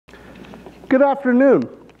Good afternoon.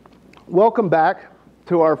 Welcome back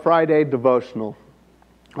to our Friday devotional.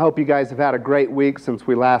 I hope you guys have had a great week since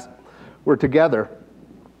we last were together.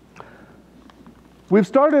 We've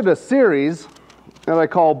started a series that I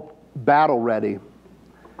call Battle Ready.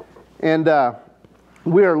 And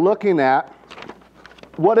we are looking at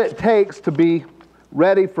what it takes to be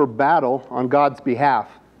ready for battle on God's behalf.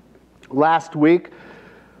 Last week,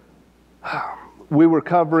 we were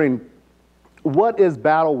covering what is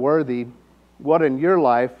battle worthy. What in your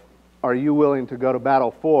life are you willing to go to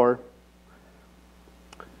battle for?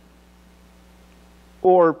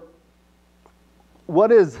 Or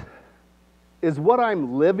what is what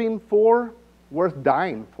I'm living for worth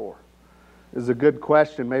dying for? Is a good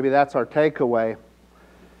question. Maybe that's our takeaway.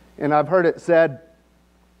 And I've heard it said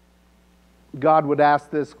God would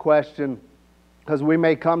ask this question because we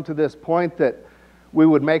may come to this point that we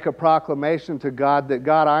would make a proclamation to God that,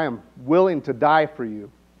 God, I am willing to die for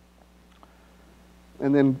you.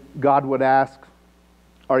 And then God would ask,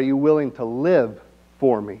 are you willing to live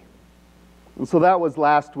for me? And so that was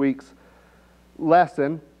last week's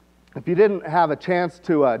lesson. If you didn't have a chance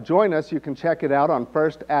to join us, you can check it out on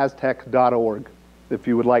firstaztec.org if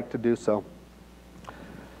you would like to do so.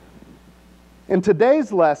 And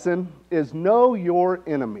today's lesson is know your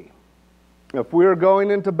enemy. If we're going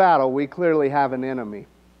into battle, we clearly have an enemy.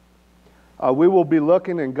 We will be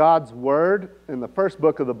looking in God's Word in the first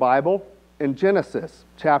book of the Bible, in Genesis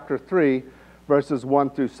chapter 3, verses 1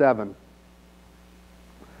 through 7.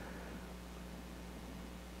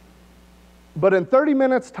 But in 30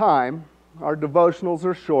 minutes' time, our devotionals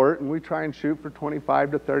are short, and we try and shoot for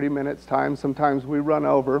 25 to 30 minutes' time. Sometimes we run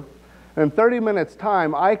over. In 30 minutes'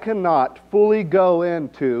 time, I cannot fully go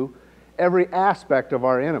into every aspect of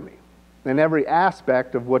our enemy and every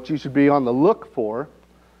aspect of what you should be on the look for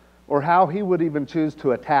or how he would even choose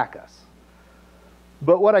to attack us.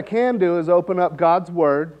 But what I can do is open up God's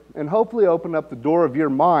Word and hopefully open up the door of your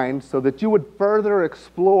mind so that you would further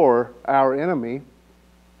explore our enemy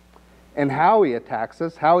and how he attacks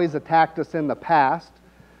us, how he's attacked us in the past,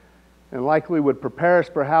 and likely would prepare us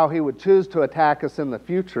for how he would choose to attack us in the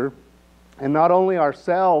future. And not only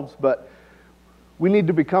ourselves, but we need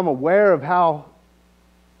to become aware of how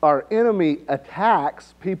our enemy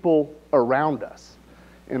attacks people around us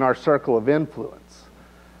in our circle of influence.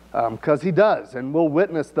 Because he does, and we'll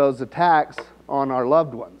witness those attacks on our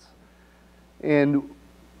loved ones. And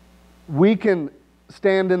we can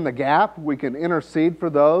stand in the gap, we can intercede for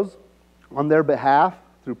those on their behalf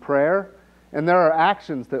through prayer, and there are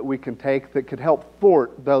actions that we can take that could help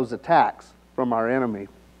thwart those attacks from our enemy.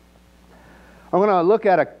 I'm going to look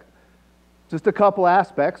at just a couple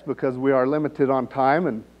aspects because we are limited on time,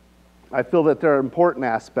 and I feel that there are important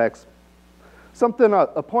aspects.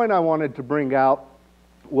 A point I wanted to bring out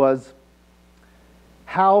was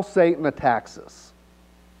how Satan attacks us.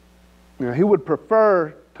 You know, he would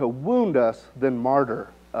prefer to wound us than martyr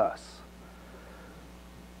us.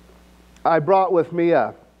 I brought with me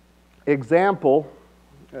a example,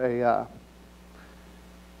 a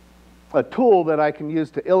tool that I can use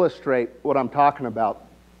to illustrate what I'm talking about.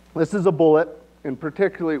 This is a bullet, and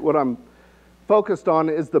particularly what I'm focused on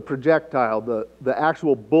is the projectile, the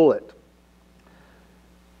actual bullet.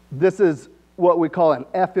 This is what we call an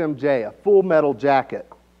FMJ, a full metal jacket.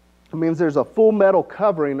 It means there's a full metal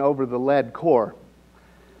covering over the lead core.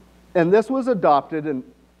 And this was adopted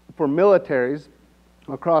for militaries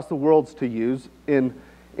across the world to use in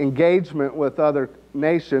engagement with other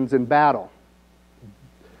nations in battle.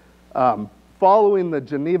 Following the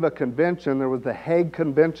Geneva Convention, there was the Hague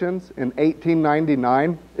Conventions in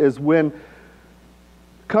 1899, is when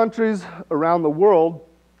countries around the world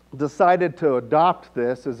decided to adopt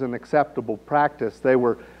this as an acceptable practice. They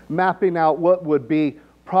were mapping out what would be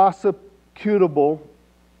prosecutable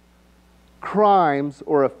crimes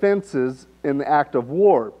or offenses in the act of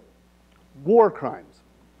war crimes.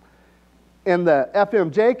 And the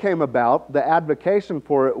FMJ came about, the advocation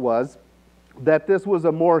for it was that this was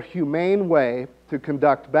a more humane way to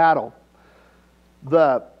conduct battle.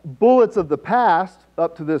 The bullets of the past,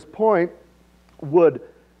 up to this point, would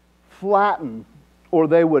flatten or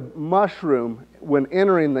they would mushroom when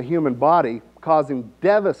entering the human body, causing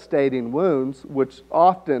devastating wounds, which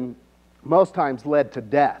most times led to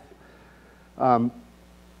death.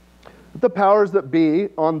 The powers that be,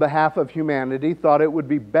 on behalf of humanity, thought it would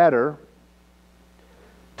be better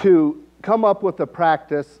to come up with a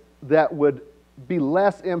practice that would be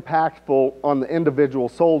less impactful on the individual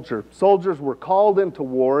soldier. Soldiers were called into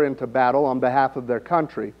war, into battle on behalf of their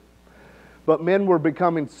country. But men were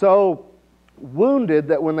becoming so wounded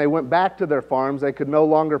that when they went back to their farms, they could no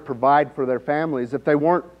longer provide for their families if they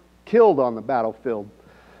weren't killed on the battlefield.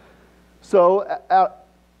 So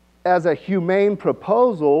as a humane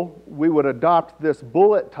proposal, we would adopt this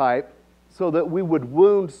bullet type so that we would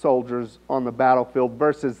wound soldiers on the battlefield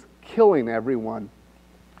versus killing everyone.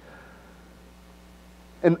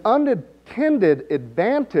 An unintended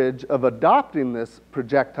advantage of adopting this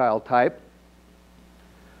projectile type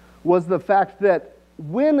was the fact that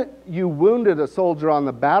when you wounded a soldier on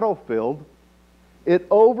the battlefield, it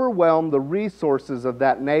overwhelmed the resources of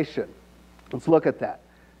that nation. Let's look at that.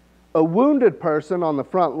 A wounded person on the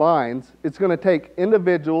front lines, it's going to take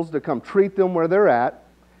individuals to come treat them where they're at,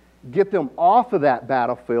 get them off of that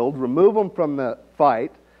battlefield, remove them from the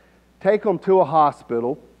fight, take them to a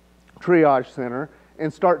hospital, triage center,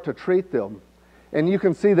 and start to treat them. And you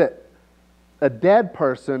can see that a dead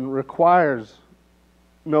person requires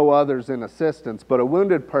no others in assistance, but a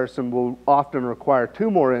wounded person will often require 2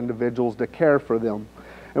 more individuals to care for them.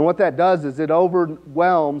 And what that does is it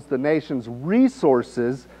overwhelms the nation's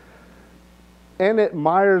resources and it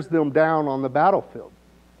mires them down on the battlefield.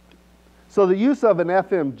 So the use of an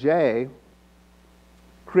FMJ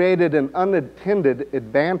created an unintended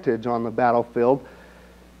advantage on the battlefield.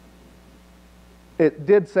 It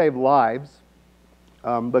did save lives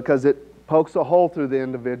because it pokes a hole through the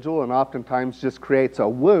individual and oftentimes just creates a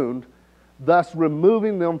wound, thus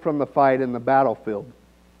removing them from the fight in the battlefield.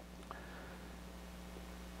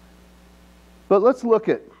 But let's look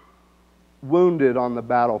at wounded on the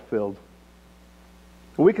battlefield.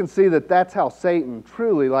 We can see that that's how Satan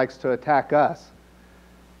truly likes to attack us.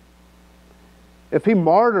 If he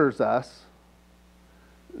martyrs us,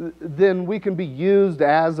 then we can be used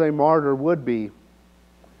as a martyr would be.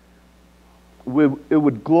 It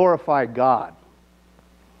would glorify God.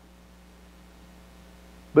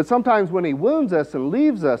 But sometimes when he wounds us and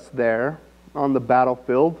leaves us there on the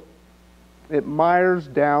battlefield, it mires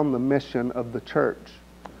down the mission of the church.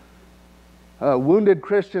 Wounded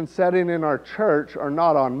Christians sitting in our church are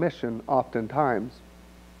not on mission oftentimes.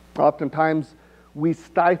 Oftentimes we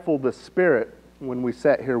stifle the Spirit when we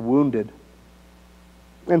sit here wounded.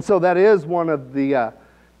 And so that is one of the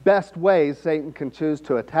best ways Satan can choose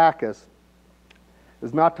to attack us,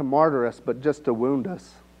 is not to martyr us, but just to wound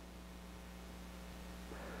us.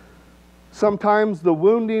 Sometimes the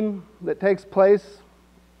wounding that takes place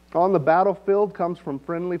on the battlefield comes from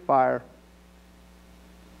friendly fire.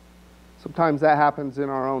 Sometimes that happens in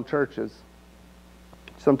our own churches.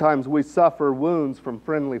 Sometimes we suffer wounds from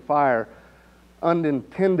friendly fire,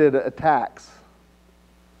 unintended attacks.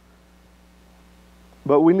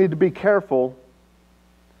 But we need to be careful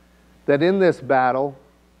that in this battle,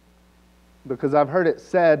 because I've heard it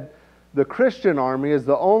said, the Christian army is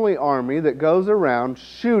the only army that goes around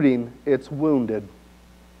shooting its wounded.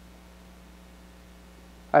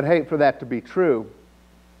 I'd hate for that to be true,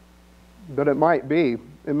 but it might be.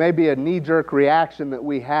 It may be a knee-jerk reaction that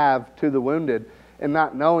we have to the wounded and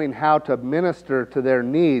not knowing how to minister to their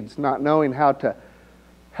needs, not knowing how to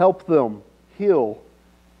help them heal,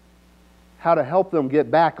 how to help them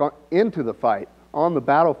get back into the fight on the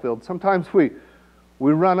battlefield. Sometimes we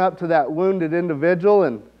run up to that wounded individual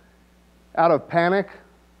and out of panic,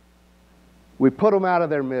 we put them out of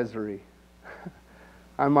their misery.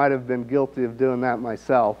 I might have been guilty of doing that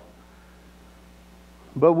myself.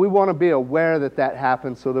 But we want to be aware that that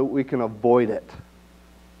happens so that we can avoid it.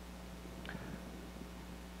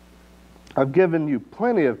 I've given you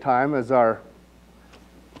plenty of time, as our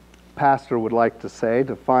pastor would like to say,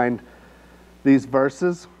 to find these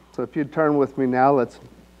verses. So if you'd turn with me now, let's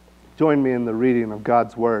join me in the reading of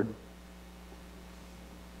God's Word.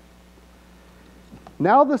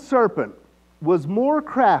 Now the serpent was more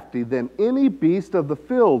crafty than any beast of the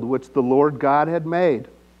field which the Lord God had made.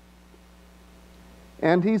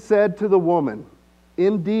 And he said to the woman,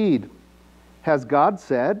 "Indeed, has God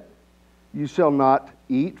said, 'You shall not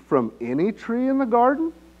eat from any tree in the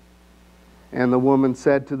garden?' And the woman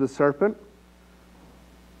said to the serpent,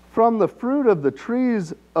 'From the fruit of the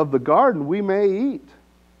trees of the garden we may eat.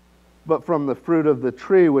 But from the fruit of the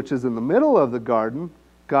tree which is in the middle of the garden,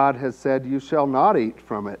 God has said, you shall not eat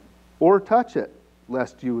from it, or touch it,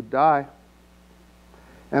 lest you would die.'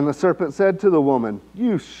 And the serpent said to the woman,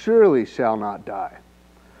 'You surely shall not die.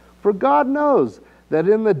 For God knows that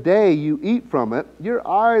in the day you eat from it, your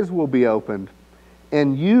eyes will be opened,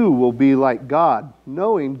 and you will be like God,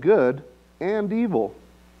 knowing good and evil.'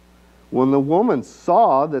 When the woman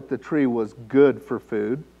saw that the tree was good for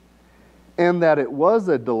food, and that it was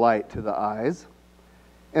a delight to the eyes,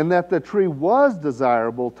 and that the tree was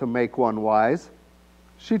desirable to make one wise,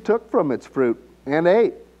 she took from its fruit and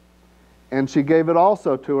ate. And she gave it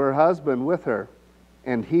also to her husband with her,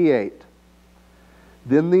 and he ate.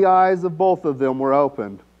 Then the eyes of both of them were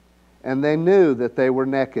opened, and they knew that they were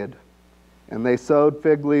naked. And they sewed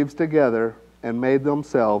fig leaves together and made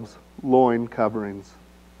themselves loin coverings.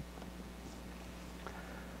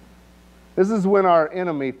 This is when our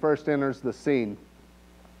enemy first enters the scene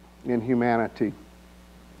in humanity,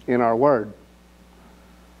 in our word.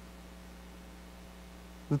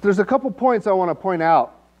 There's a couple points I want to point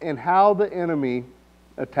out in how the enemy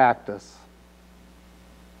attacked us.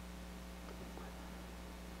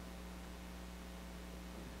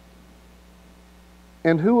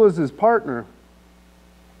 And who was his partner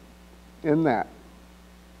in that?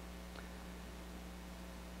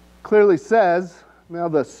 Clearly says, now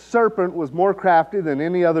the serpent was more crafty than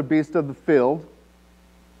any other beast of the field.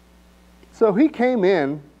 So he came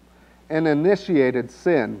in and initiated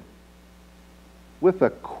sin with a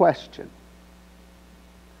question.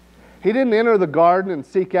 He didn't enter the garden and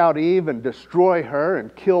seek out Eve and destroy her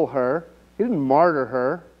and kill her. He didn't martyr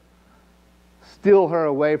her, steal her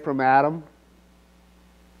away from Adam,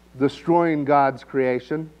 destroying God's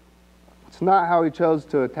creation. It's not how he chose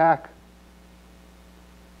to attack.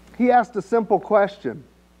 He asked a simple question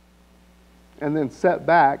and then sat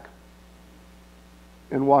back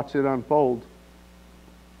and watched it unfold.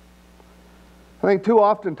 I think too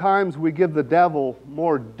often times we give the devil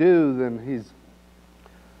more than he's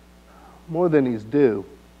due.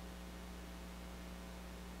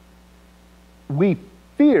 We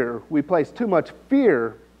place too much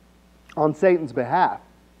fear on Satan's behalf.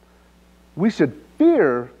 We should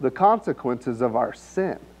fear the consequences of our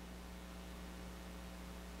sin.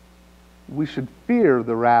 We should fear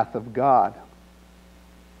the wrath of God.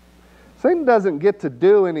 Satan doesn't get to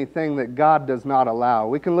do anything that God does not allow.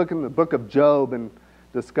 We can look in the book of Job and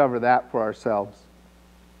discover that for ourselves.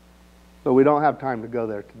 But we don't have time to go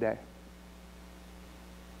there today.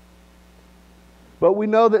 But we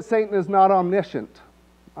know that Satan is not omniscient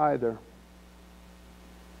either.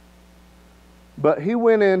 But he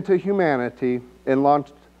went into humanity and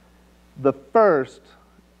launched the first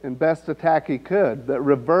and best attack he could that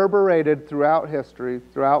reverberated throughout history,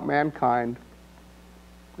 throughout mankind,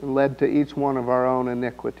 and led to each one of our own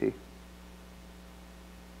iniquity.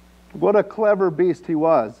 What a clever beast he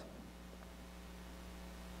was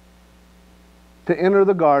to enter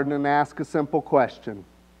the garden and ask a simple question.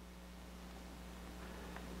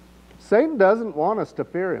 Satan doesn't want us to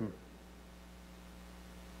fear him.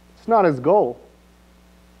 It's not his goal.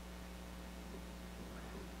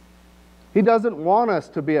 He doesn't want us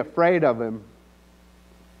to be afraid of him.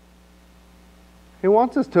 He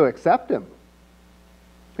wants us to accept him.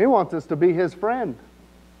 He wants us to be his friend.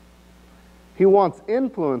 He wants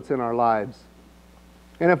influence in our lives.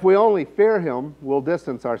 And if we only fear him, we'll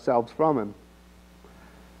distance ourselves from him.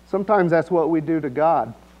 Sometimes that's what we do to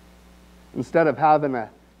God. Instead of having a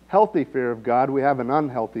healthy fear of God, we have an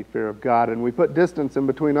unhealthy fear of God, and we put distance in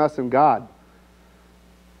between us and God.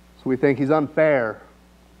 So we think he's unfair.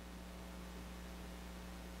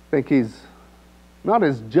 Think he's not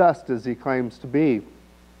as just as he claims to be.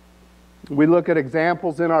 We look at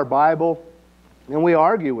examples in our Bible and we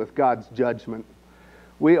argue with God's judgment.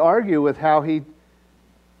 We argue with how he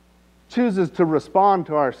chooses to respond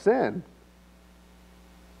to our sin.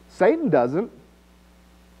 Satan doesn't.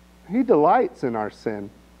 He delights in our sin.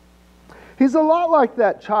 He's a lot like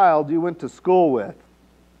that child you went to school with.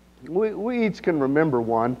 We each can remember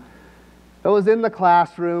one that was in the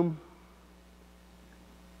classroom,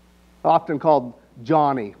 often called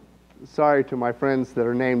Johnny. Sorry to my friends that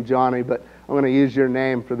are named Johnny, but I'm going to use your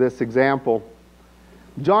name for this example.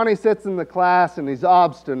 Johnny sits in the class and he's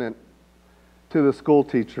obstinate to the school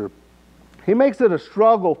teacher. He makes it a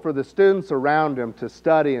struggle for the students around him to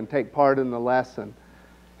study and take part in the lesson.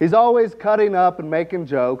 He's always cutting up and making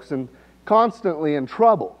jokes and constantly in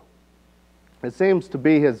trouble. It seems to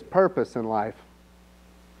be his purpose in life.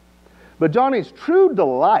 But Johnny's true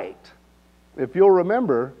delight, if you'll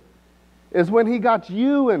remember, is when he got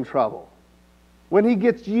you in trouble. When he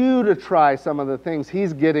gets you to try some of the things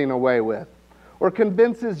he's getting away with. Or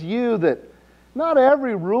convinces you that not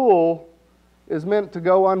every rule is meant to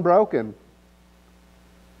go unbroken.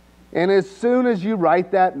 And as soon as you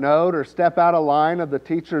write that note or step out of line of the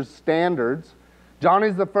teacher's standards,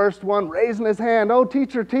 Johnny's the first one raising his hand. Oh,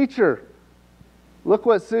 teacher, teacher, look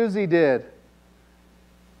what Susie did.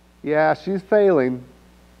 Yeah, she's failing.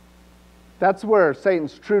 That's where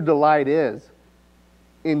Satan's true delight is,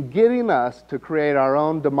 in getting us to create our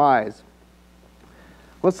own demise.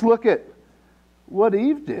 Let's look at what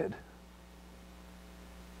Eve did.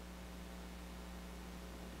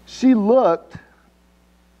 She looked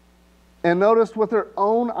and noticed with her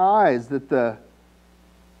own eyes that the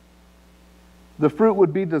fruit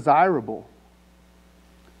would be desirable.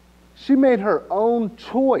 She made her own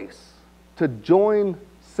choice to join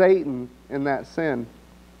Satan in that sin.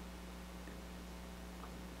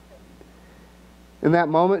 In that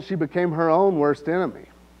moment, she became her own worst enemy.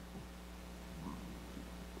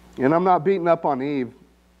 And I'm not beating up on Eve.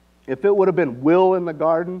 If it would have been Will in the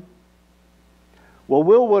garden, well,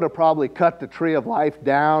 Will would have probably cut the tree of life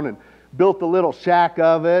down and built a little shack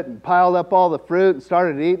of it and piled up all the fruit and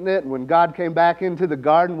started eating it. And when God came back into the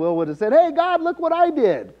garden, Will would have said, "Hey, God, look what I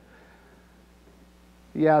did."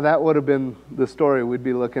 Yeah, that would have been the story we'd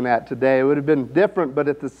be looking at today. It would have been different, but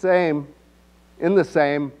in the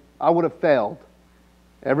same, I would have failed.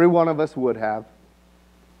 Every one of us would have.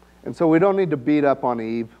 And so we don't need to beat up on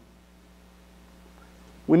Eve.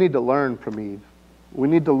 We need to learn from Eve. We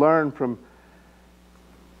need to learn from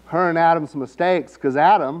her and Adam's mistakes, because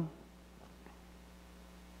Adam,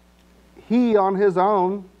 he on his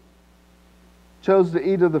own chose to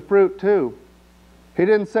eat of the fruit too. He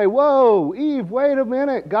didn't say, "Whoa, Eve, wait a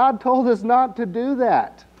minute. God told us not to do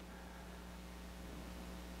that."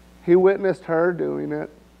 He witnessed her doing it,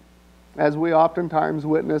 as we oftentimes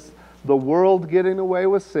witness the world getting away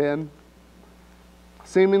with sin,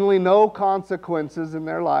 seemingly no consequences in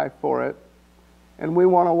their life for it. And we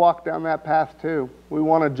want to walk down that path too. We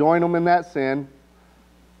want to join them in that sin.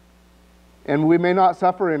 And we may not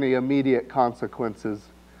suffer any immediate consequences.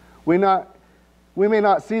 We may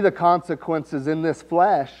not see the consequences in this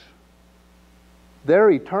flesh.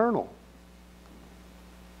 They're eternal.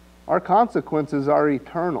 Our consequences are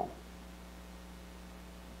eternal.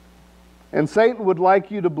 And Satan would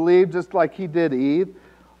like you to believe, just like he did Eve,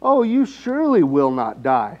 "Oh, you surely will not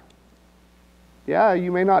die." Yeah,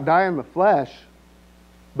 you may not die in the flesh,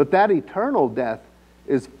 but that eternal death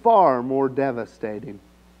is far more devastating.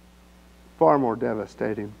 Far more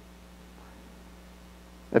devastating.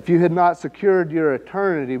 If you had not secured your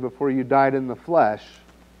eternity before you died in the flesh,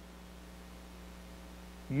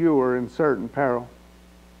 you were in certain peril.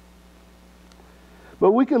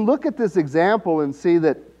 But we can look at this example and see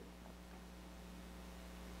that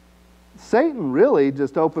Satan really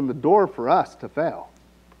just opened the door for us to fail.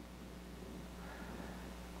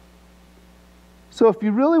 So if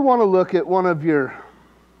you really want to look at one of your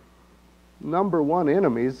number one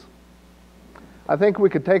enemies, I think we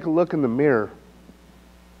could take a look in the mirror.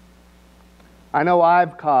 I know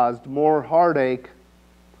I've caused more heartache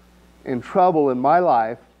and trouble in my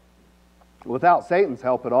life without Satan's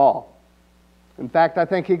help at all. In fact, I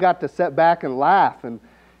think he got to sit back and laugh and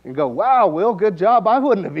go, "Wow, Will, good job. I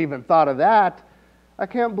wouldn't have even thought of that. I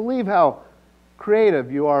can't believe how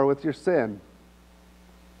creative you are with your sin."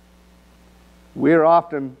 We are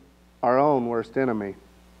often our own worst enemy.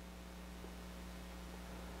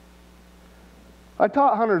 I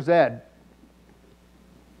taught hunter's ed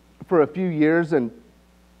for a few years, and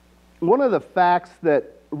one of the facts that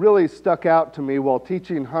really stuck out to me while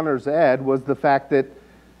teaching hunter's ed was the fact that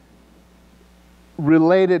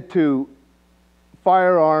related to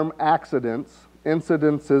firearm accidents,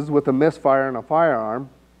 incidences with a misfire in a firearm,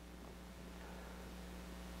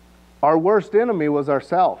 our worst enemy was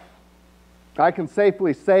ourself. I can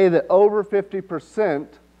safely say that over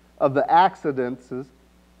 50% of the accidents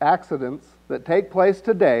that take place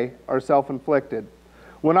today are self-inflicted.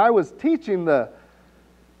 When I was teaching, the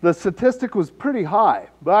statistic was pretty high,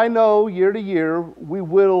 but I know year to year we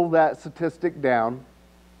whittle that statistic down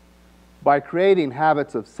by creating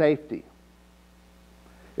habits of safety.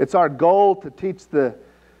 It's our goal to teach the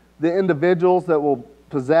individuals that will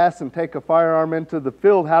possess and take a firearm into the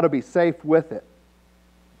field how to be safe with it.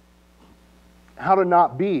 How to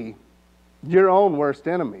not be your own worst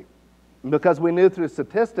enemy. Because we knew through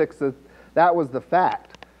statistics that that was the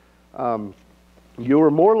fact. You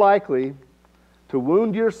were more likely to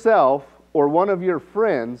wound yourself or one of your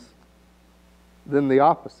friends than the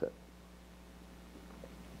opposite.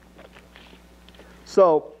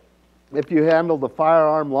 So, if you handle the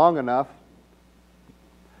firearm long enough,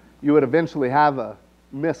 you would eventually have a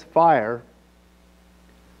misfire.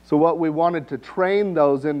 So what we wanted to train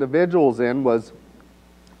those individuals in was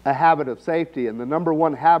a habit of safety. And the number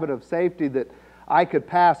one habit of safety that I could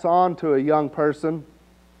pass on to a young person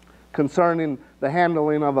concerning the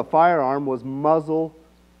handling of a firearm was muzzle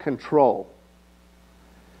control.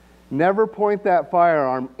 Never point that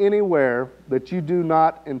firearm anywhere that you do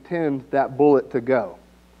not intend that bullet to go.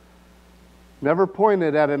 Never point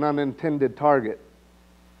it at an unintended target.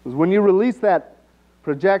 Because when you release that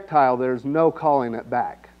projectile, there's no calling it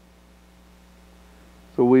back.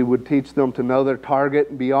 So we would teach them to know their target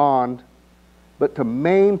and beyond, but to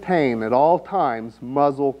maintain at all times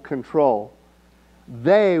muzzle control.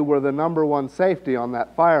 They were the number one safety on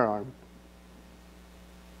that firearm.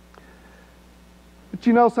 But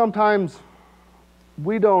you know, sometimes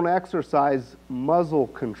we don't exercise muzzle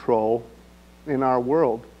control in our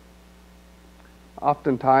world.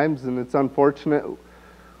 Oftentimes, and it's unfortunate,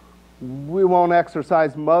 we won't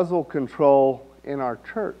exercise muzzle control in our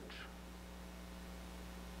church.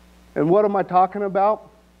 And what am I talking about?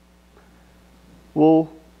 We'll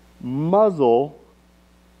muzzle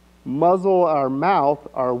our mouth,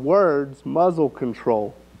 our words, muzzle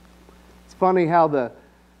control. It's funny how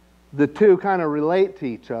the two kind of relate to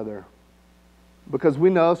each other. Because we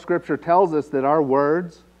know Scripture tells us that our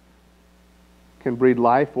words can breed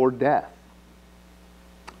life or death.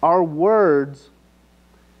 Our words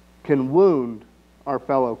can wound our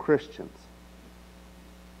fellow Christians.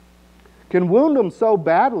 Can wound them so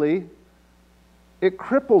badly, it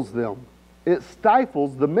cripples them. It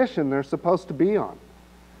stifles the mission they're supposed to be on.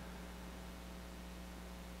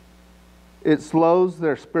 It slows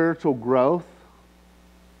their spiritual growth.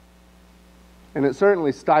 And it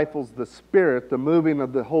certainly stifles the Spirit, the moving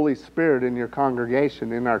of the Holy Spirit in your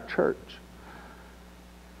congregation, in our church.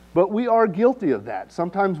 But we are guilty of that.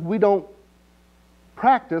 Sometimes we don't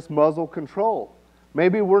practice muzzle control.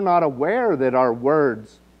 Maybe we're not aware that our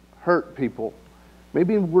words hurt people.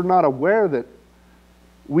 Maybe we're not aware that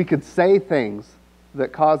we could say things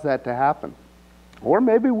that cause that to happen. Or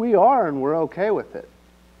maybe we are and we're okay with it.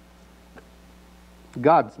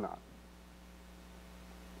 God's not.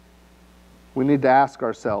 We need to ask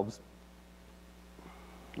ourselves,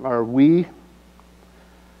 are we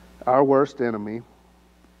our worst enemy?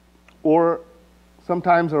 Or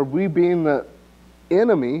sometimes are we being the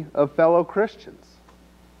enemy of fellow Christians?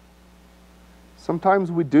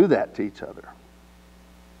 Sometimes we do that to each other.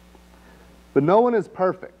 But no one is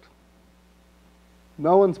perfect.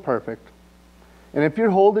 No one's perfect. And if you're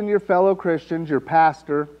holding your fellow Christians, your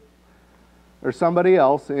pastor, or somebody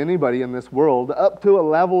else, anybody in this world, up to a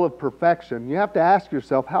level of perfection, you have to ask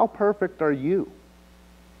yourself, how perfect are you?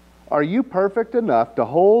 Are you perfect enough to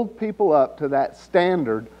hold people up to that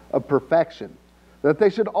standard of perfection? That they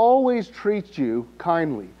should always treat you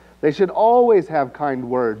kindly. They should always have kind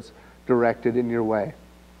words directed in your way.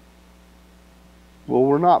 Well,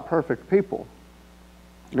 we're not perfect people.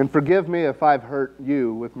 And forgive me if I've hurt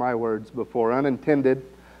you with my words before, unintended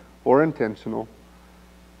or intentional.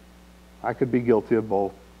 I could be guilty of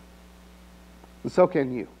both. And so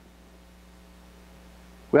can you.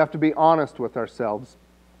 We have to be honest with ourselves.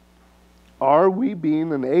 Are we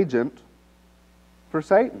being an agent for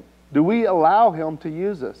Satan? Do we allow him to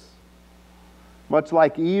use us? Much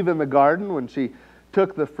like Eve in the garden when she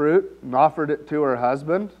took the fruit and offered it to her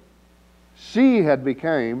husband, she had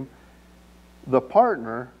become the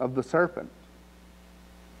partner of the serpent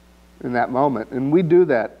in that moment. And we do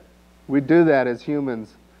that. We do that as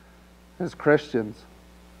humans, as Christians.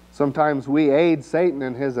 Sometimes we aid Satan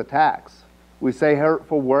in his attacks. We say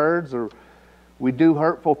hurtful words, or we do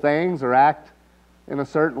hurtful things, or act in a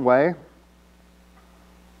certain way.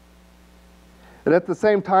 And at the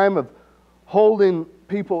same time of holding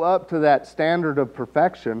people up to that standard of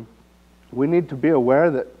perfection, we need to be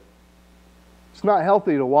aware that it's not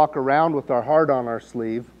healthy to walk around with our heart on our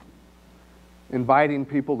sleeve, inviting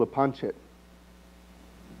people to punch it.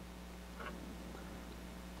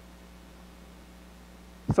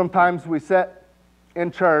 Sometimes we sit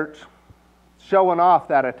in church showing off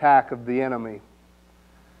that attack of the enemy.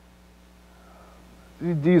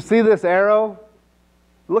 Do you see this arrow?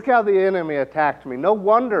 Look how the enemy attacked me. No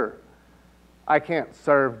wonder I can't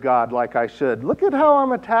serve God like I should. Look at how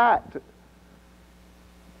I'm attacked.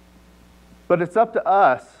 But it's up to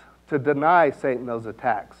us to deny Satan those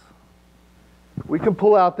attacks. We can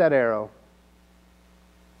pull out that arrow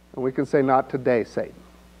and we can say, not today, Satan.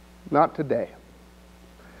 Not today.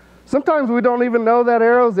 Sometimes we don't even know that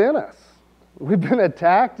arrow's in us. We've been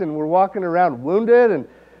attacked and we're walking around wounded and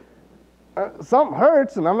something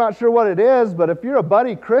hurts and I'm not sure what it is, but if you're a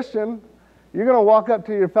buddy Christian, you're going to walk up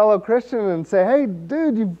to your fellow Christian and say, hey,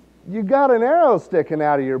 dude, you got an arrow sticking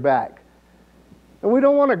out of your back. And we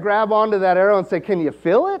don't want to grab onto that arrow and say, can you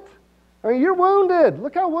feel it? I mean, you're wounded.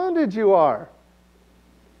 Look how wounded you are.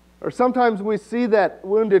 Or sometimes we see that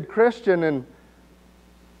wounded Christian and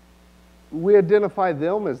we identify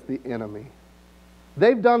them as the enemy.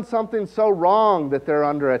 They've done something so wrong that they're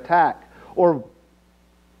under attack. Or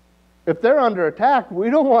if they're under attack, we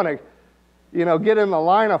don't want to, get in the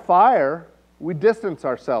line of fire. We distance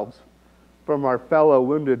ourselves from our fellow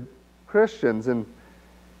wounded Christians. And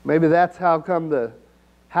maybe that's how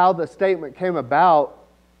the statement came about.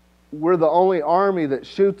 We're the only army that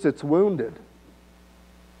shoots its wounded.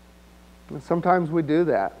 And sometimes we do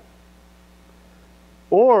that.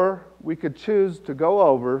 Or we could choose to go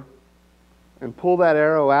over and pull that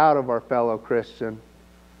arrow out of our fellow Christian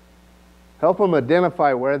Help them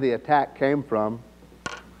identify where the attack came from.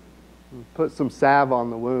 Put some salve on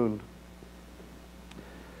the wound.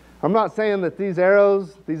 I'm not saying that these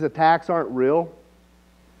arrows, these attacks aren't real.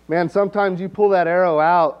 Man, sometimes you pull that arrow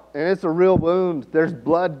out and it's a real wound. There's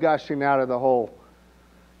blood gushing out of the hole.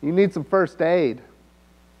 You need some first aid.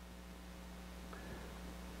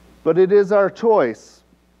 But it is our choice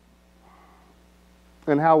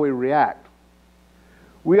in how we react.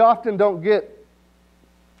 We often don't get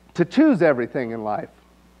to choose everything in life.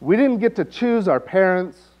 We didn't get to choose our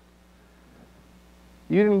parents.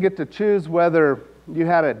 You didn't get to choose whether you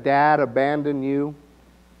had a dad abandon you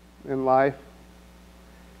in life.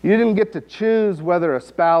 You didn't get to choose whether a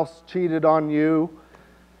spouse cheated on you,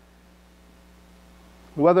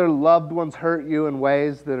 whether loved ones hurt you in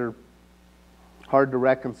ways that are hard to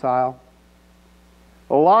reconcile.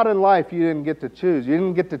 A lot in life you didn't get to choose. You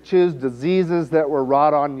didn't get to choose diseases that were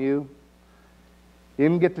wrought on you. You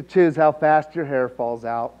didn't get to choose how fast your hair falls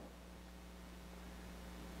out.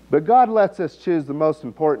 But God lets us choose the most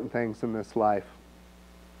important things in this life.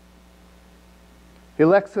 He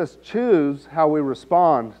lets us choose how we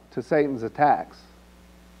respond to Satan's attacks.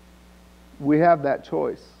 We have that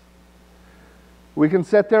choice. We can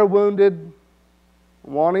sit there wounded,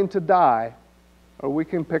 wanting to die, or we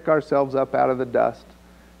can pick ourselves up out of the dust.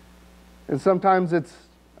 And sometimes it's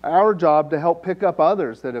our job to help pick up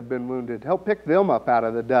others that have been wounded, help pick them up out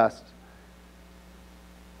of the dust,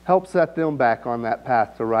 help set them back on that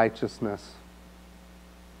path to righteousness.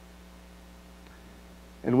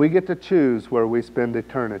 And we get to choose where we spend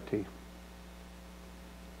eternity.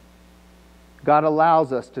 God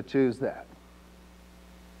allows us to choose that.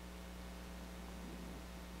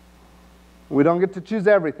 We don't get to choose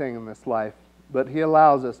everything in this life, but He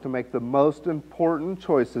allows us to make the most important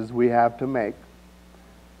choices we have to make.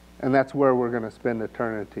 And that's where we're going to spend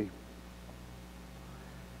eternity.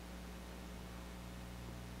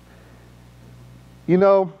 You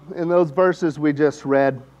know, in those verses we just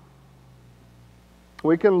read,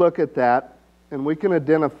 we can look at that and we can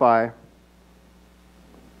identify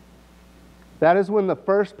that is when the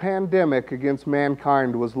first pandemic against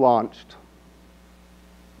mankind was launched.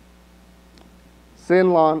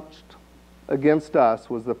 Sin launched against us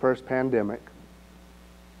was the first pandemic.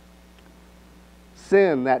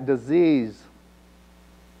 Sin, that disease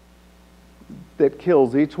that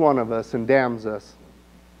kills each one of us and damns us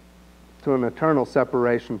to an eternal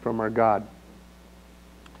separation from our God.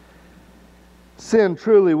 Sin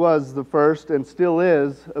truly was the first and still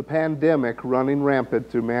is a pandemic running rampant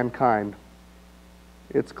through mankind.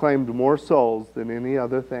 It's claimed more souls than any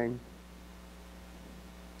other thing.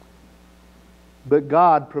 But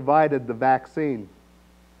God provided the vaccine.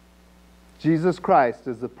 Jesus Christ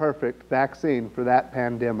is the perfect vaccine for that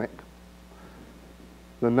pandemic.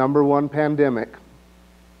 The number one pandemic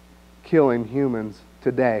killing humans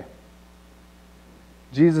today.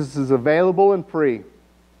 Jesus is available and free.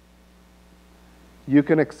 You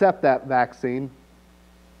can accept that vaccine.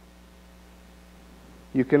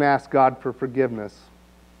 You can ask God for forgiveness.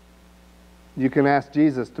 You can ask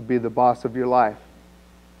Jesus to be the boss of your life.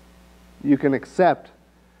 You can accept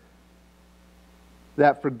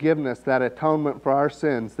that forgiveness, that atonement for our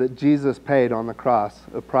sins that Jesus paid on the cross,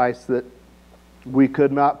 a price that we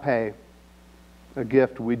could not pay, a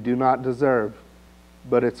gift we do not deserve,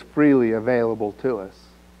 but it's freely available to us.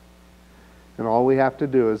 And all we have to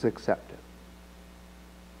do is accept it.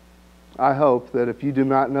 I hope that if you do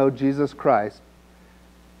not know Jesus Christ,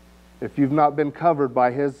 if you've not been covered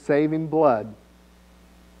by His saving blood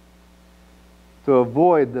to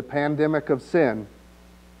avoid the pandemic of sin,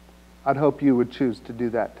 I'd hope you would choose to do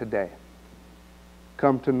that today.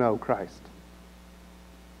 Come to know Christ.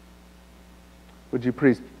 Would you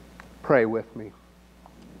please pray with me?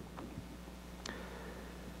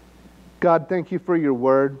 God, thank you for your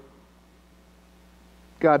word.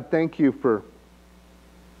 God, thank you for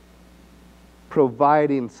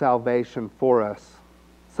providing salvation for us,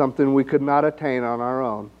 something we could not attain on our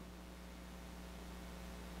own.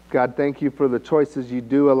 God, thank you for the choices you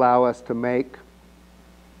do allow us to make.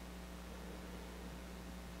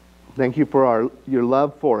 Thank you for your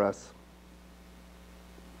love for us.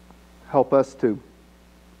 Help us to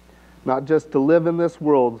not just to live in this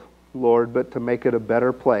world, Lord, but to make it a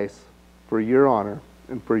better place for your honor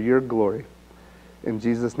and for your glory. In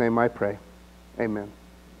Jesus' name I pray. Amen.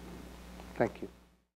 Thank you.